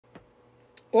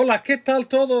Hola, ¿qué tal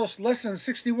todos? Lesson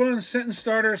 61, sentence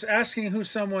starters asking who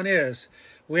someone is.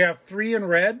 We have three in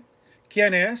red.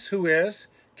 ¿Quién es? Who is.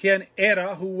 ¿Quién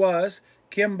era? Who was.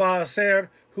 ¿Quién va a ser?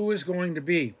 Who is going to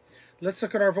be. Let's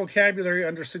look at our vocabulary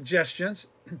under suggestions.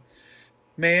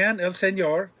 Man, el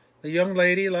señor. The young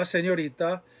lady, la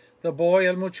señorita. The boy,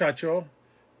 el muchacho.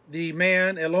 The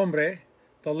man, el hombre.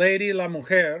 The lady, la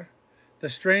mujer. The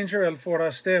stranger, el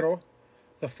forastero.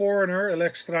 The foreigner, el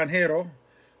extranjero.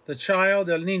 The child,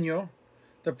 el niño.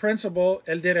 The principal,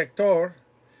 el director.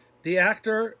 The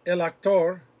actor, el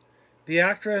actor. The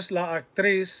actress, la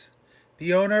actriz.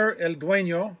 The owner, el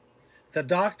dueño. The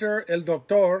doctor, el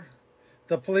doctor.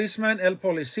 The policeman, el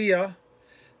policía.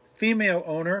 Female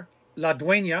owner, la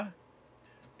dueña.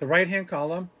 The right-hand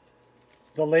column,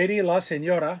 the lady, la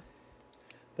señora.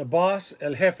 The boss,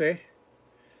 el jefe.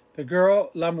 The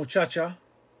girl, la muchacha.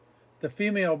 The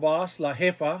female boss, la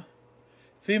jefa.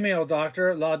 Female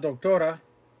doctor, la doctora.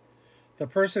 The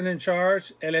person in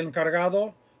charge, el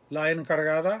encargado, la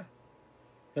encargada.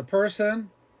 The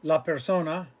person, la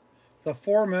persona. The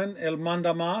foreman, el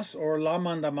mandamás or la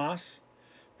mandamás.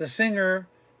 The singer,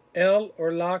 el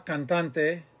or la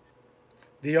cantante.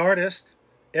 The artist,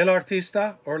 el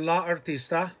artista or la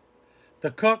artista. The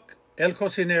cook, el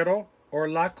cocinero or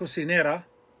la cocinera.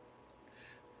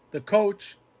 The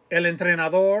coach, el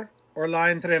entrenador or la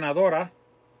entrenadora.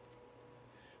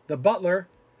 The butler,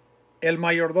 el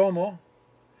mayordomo.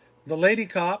 The lady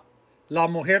cop, la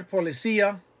mujer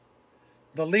policía.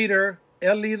 The leader,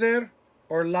 el líder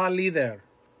or la líder.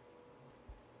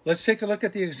 Let's take a look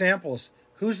at the examples.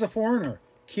 Who's the foreigner?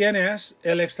 ¿Quién es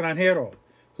el extranjero?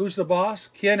 Who's the boss?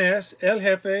 ¿Quién es el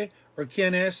jefe or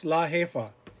quién es la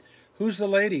jefa? Who's the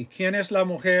lady? ¿Quién es la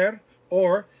mujer?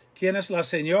 Or ¿quién es la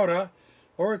señora?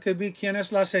 Or it could be ¿quién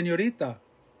es la señorita?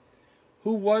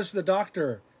 Who was the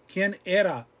doctor? ¿Quién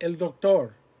era el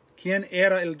doctor? ¿Quién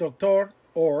era el doctor?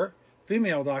 Or,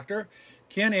 female doctor,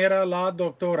 ¿quién era la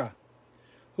doctora?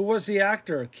 Who was the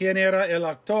actor? ¿Quién era el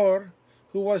actor?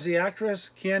 Who was the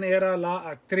actress? ¿Quién era la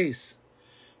actriz?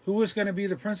 Who was going to be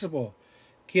the principal?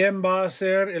 ¿Quién va a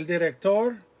ser el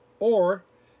director? Or,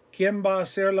 ¿quién va a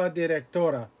ser la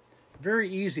directora? Very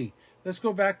easy. Let's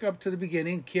go back up to the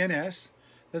beginning. ¿Quién es?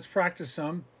 Let's practice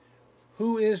some.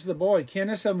 Who is the boy? ¿Quién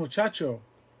es el muchacho?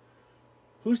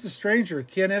 Who's the stranger?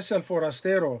 ¿Quién es el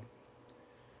forastero?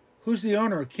 Who's the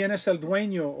owner? ¿Quién es el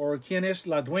dueño? Or ¿quién es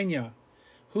la dueña?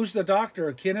 Who's the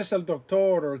doctor? ¿Quién es el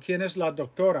doctor? Or ¿quién es la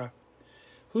doctora?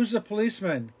 Who's the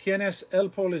policeman? ¿Quién es el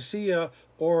policía?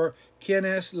 Or ¿quién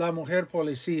es la mujer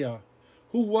policía?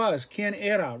 Who was? ¿Quién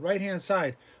era? Right-hand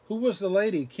side. Who was the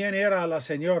lady? ¿Quién era la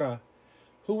señora?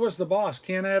 Who was the boss?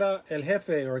 ¿Quién era el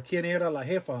jefe? Or ¿quién era la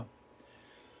jefa?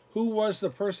 Who was the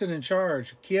person in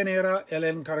charge? ¿Quién era el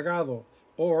encargado?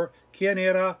 Or ¿quién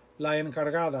era la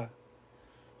encargada?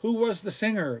 Who was the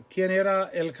singer? ¿Quién era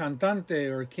el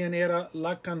cantante? Or ¿quién era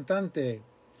la cantante?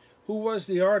 Who was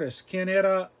the artist? ¿Quién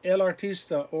era el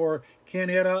artista? Or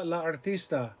 ¿quién era la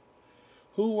artista?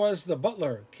 Who was the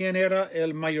butler? ¿Quién era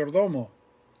el mayordomo?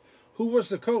 Who was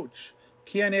the coach?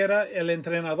 ¿Quién era el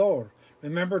entrenador?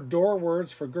 Remember, door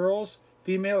words for girls,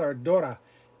 female are dora.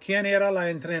 ¿Quién era la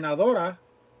entrenadora?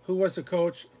 Who was the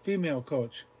coach? Female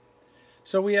coach.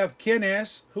 So we have ¿quién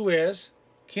es? Who is.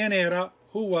 ¿Quién era?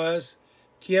 Who was.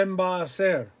 ¿Quién va a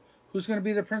ser? Who's going to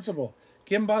be the principal?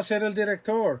 ¿Quién va a ser el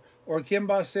director? Or ¿quién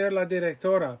va a ser la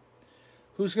directora?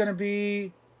 Who's going to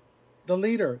be the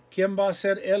leader? ¿Quién va a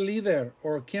ser el líder?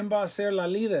 Or ¿quién va a ser la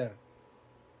líder?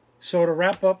 So to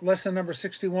wrap up lesson number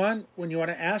 61, when you want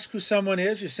to ask who someone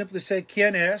is, you simply say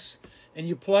 ¿quién es? And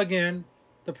you plug in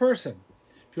the person.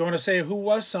 If you want to say who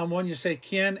was someone, you say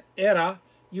 ¿quién era?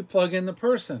 You plug in the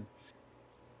person.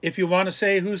 If you want to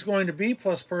say who's going to be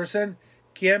plus person,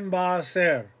 ¿quién va a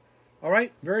ser? All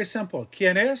right, very simple.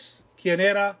 ¿Quién es? ¿Quién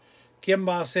era? ¿Quién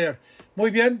va a ser?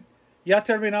 Muy bien, ya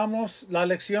terminamos la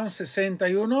lección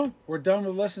 61. We're done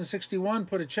with lesson 61.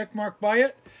 Put a check mark by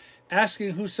it.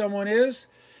 Asking who someone is.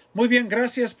 Muy bien,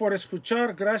 gracias por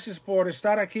escuchar. Gracias por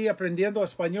estar aquí aprendiendo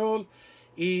español.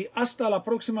 Y hasta la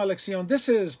próxima lección. This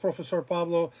is Profesor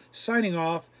Pablo signing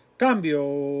off.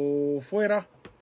 Cambio fuera.